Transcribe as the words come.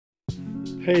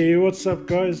Hey, what's up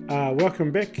guys?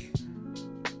 Welcome back.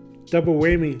 Double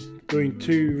whammy, doing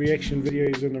 2 reaction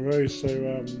videos in a row.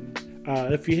 So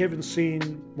if you haven't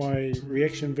seen my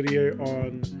reaction video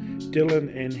on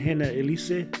Dylan and Hannah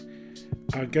Elise,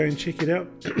 go and check it out.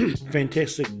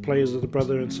 Fantastic players of the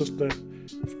brother and sister,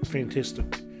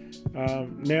 fantastic.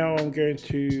 Now I'm going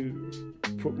to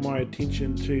put my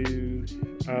attention to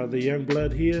the young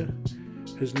blood here.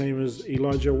 His name is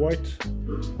Elijah Whyte.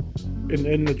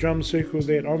 In the drum circle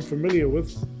that I'm familiar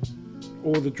with,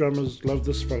 all the drummers love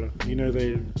this fella. You know,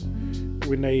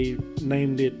 when they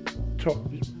name their top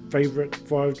favourite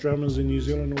 5 drummers in New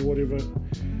Zealand or whatever,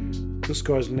 this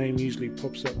guy's name usually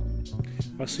pops up.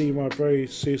 I see my bro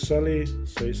Sir Sully,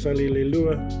 so Sully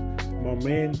Lelua, my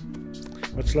man.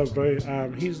 Much love, bro.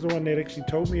 He's the one that actually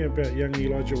told me about young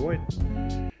Elijah Whyte.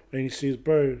 And he says,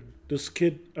 bro, this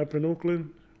kid up in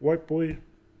Auckland, white boy,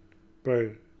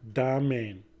 bro, da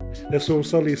man. That's all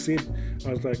Sully said.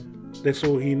 I was like, that's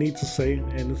all he needs to say,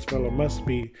 and this fella must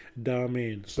be da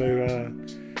man. So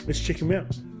let's check him out.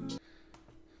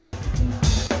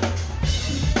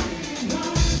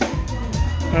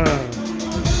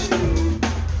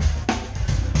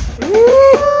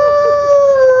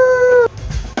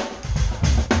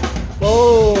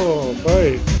 Oh,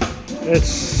 bro, that's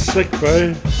sick,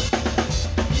 bro.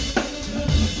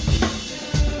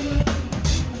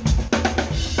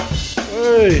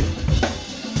 Hey.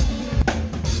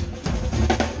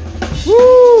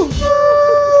 Woo!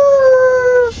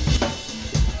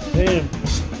 Damn.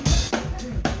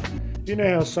 You know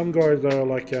how some guys are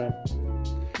like,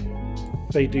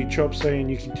 they do chop say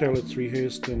and you can tell it's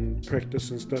rehearsed and practice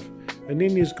and stuff. And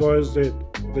then there's guys that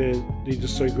they're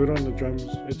just so good on the drums,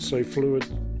 it's so fluid,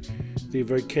 their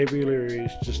vocabulary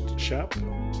is just sharp.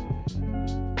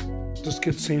 This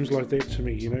kid seems like that to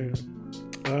me, you know.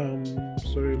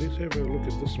 So let's have a look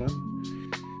at this one.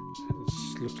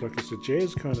 It looks like it's a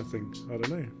jazz kind of thing. I don't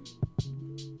know.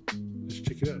 Let's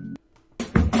check it out.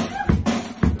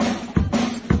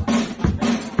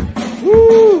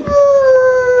 Woo!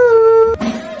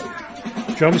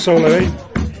 Drum solo, eh?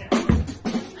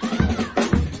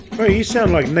 Oh, you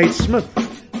sound like Nate Smith.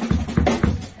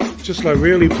 Just like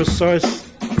really precise,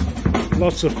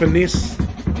 lots of finesse.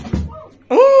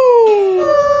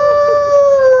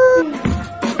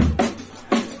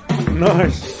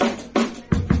 Nice.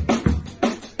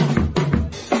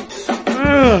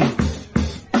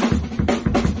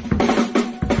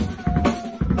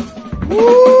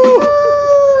 Woo!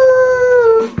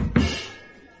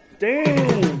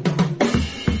 Damn.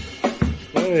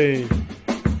 Hey.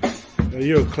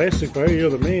 You're a classic, bro.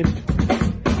 You're the man.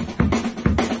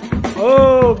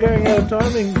 Oh, going out of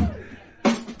timing.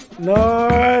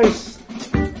 Nice.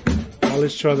 Now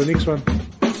let's try the next one.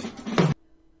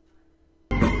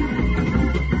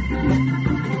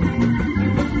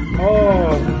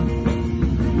 Oh,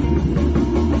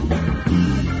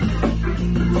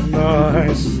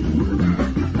 nice.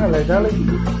 Hello, darling.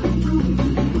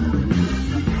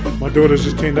 My daughter's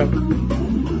just turned up.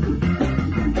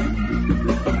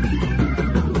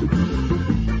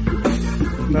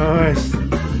 Nice.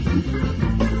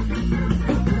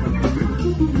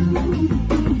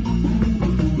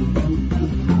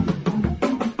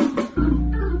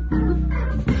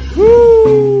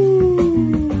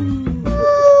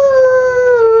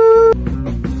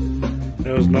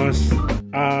 Nice.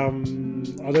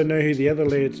 I don't know who the other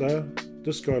lads are.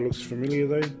 This guy looks familiar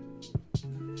though.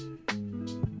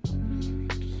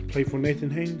 Play for Nathan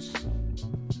Haynes?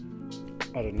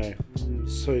 I don't know.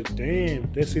 So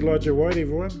damn, that's Elijah Whyte,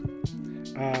 everyone.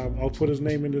 I'll put his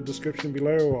name in the description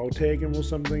below, or I'll tag him or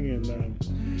something,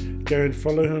 and go and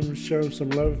follow him, show him some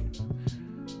love.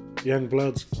 Young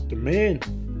blood's the man.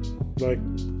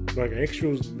 Like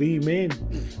actual's the man.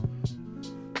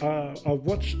 I've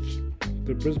watched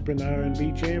the Brisbane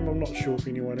R&B Jam. I'm not sure if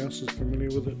anyone else is familiar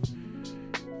with it,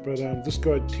 but this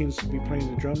guy tends to be playing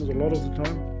the drums a lot of the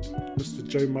time, Mr.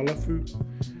 Joe Malafu,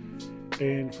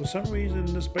 and for some reason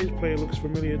this bass player looks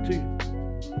familiar too.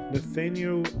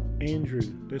 Nathaniel Andrew,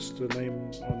 that's the name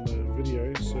on the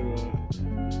video. So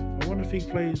I wonder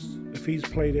if he's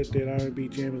played at that R&B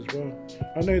Jam as well.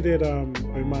 I know that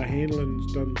Omar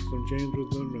Hanlon's done some jams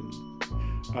with them, and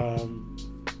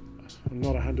I'm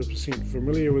not 100%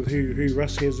 familiar with who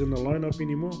Russ has in the lineup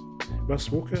anymore, Russ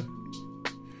Walker.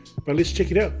 But let's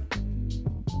check it out.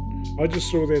 I just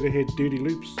saw that it had dirty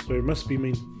loops, so it must be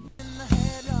mean.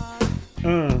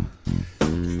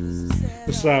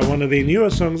 It's one of their newer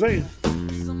songs, eh?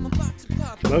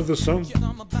 Love this song.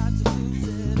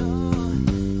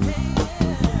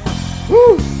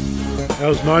 Woo! That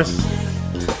was nice.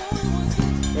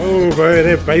 Oh bro,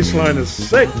 that bass line is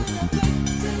sick.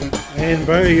 And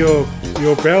bro, your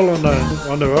bell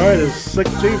on the ride is sick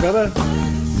too, brother.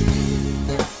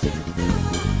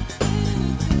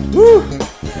 Woo!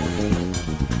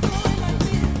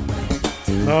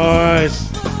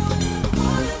 Nice.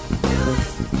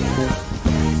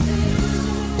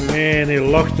 Man, they're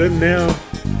locked in now.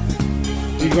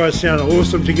 You guys sound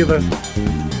awesome together.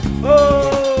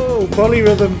 Oh,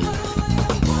 polyrhythm.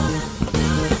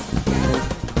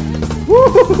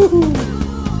 Woo!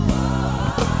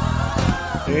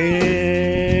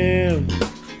 Damn.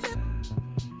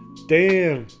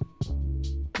 Damn.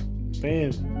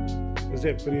 Man. Is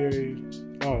that video?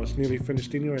 Oh, it's nearly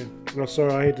finished anyway. Oh,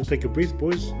 sorry, I had to take a breath,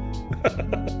 boys.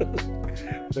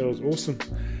 That was awesome.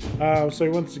 So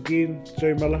once again,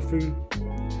 Joe Malafu,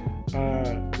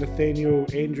 Nathaniel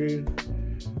Andrew.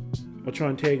 I'll try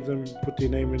and tag them, put their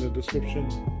name in the description,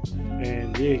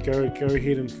 and yeah, go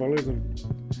ahead and follow them.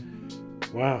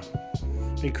 Wow,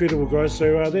 incredible guys.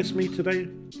 So that's me today.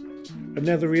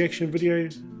 Another reaction video.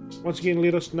 Once again,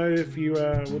 let us know if you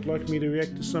would like me to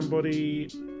react to somebody.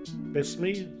 That's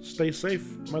me. Stay safe.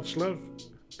 Much love.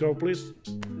 God bless.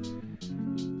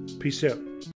 Peace out.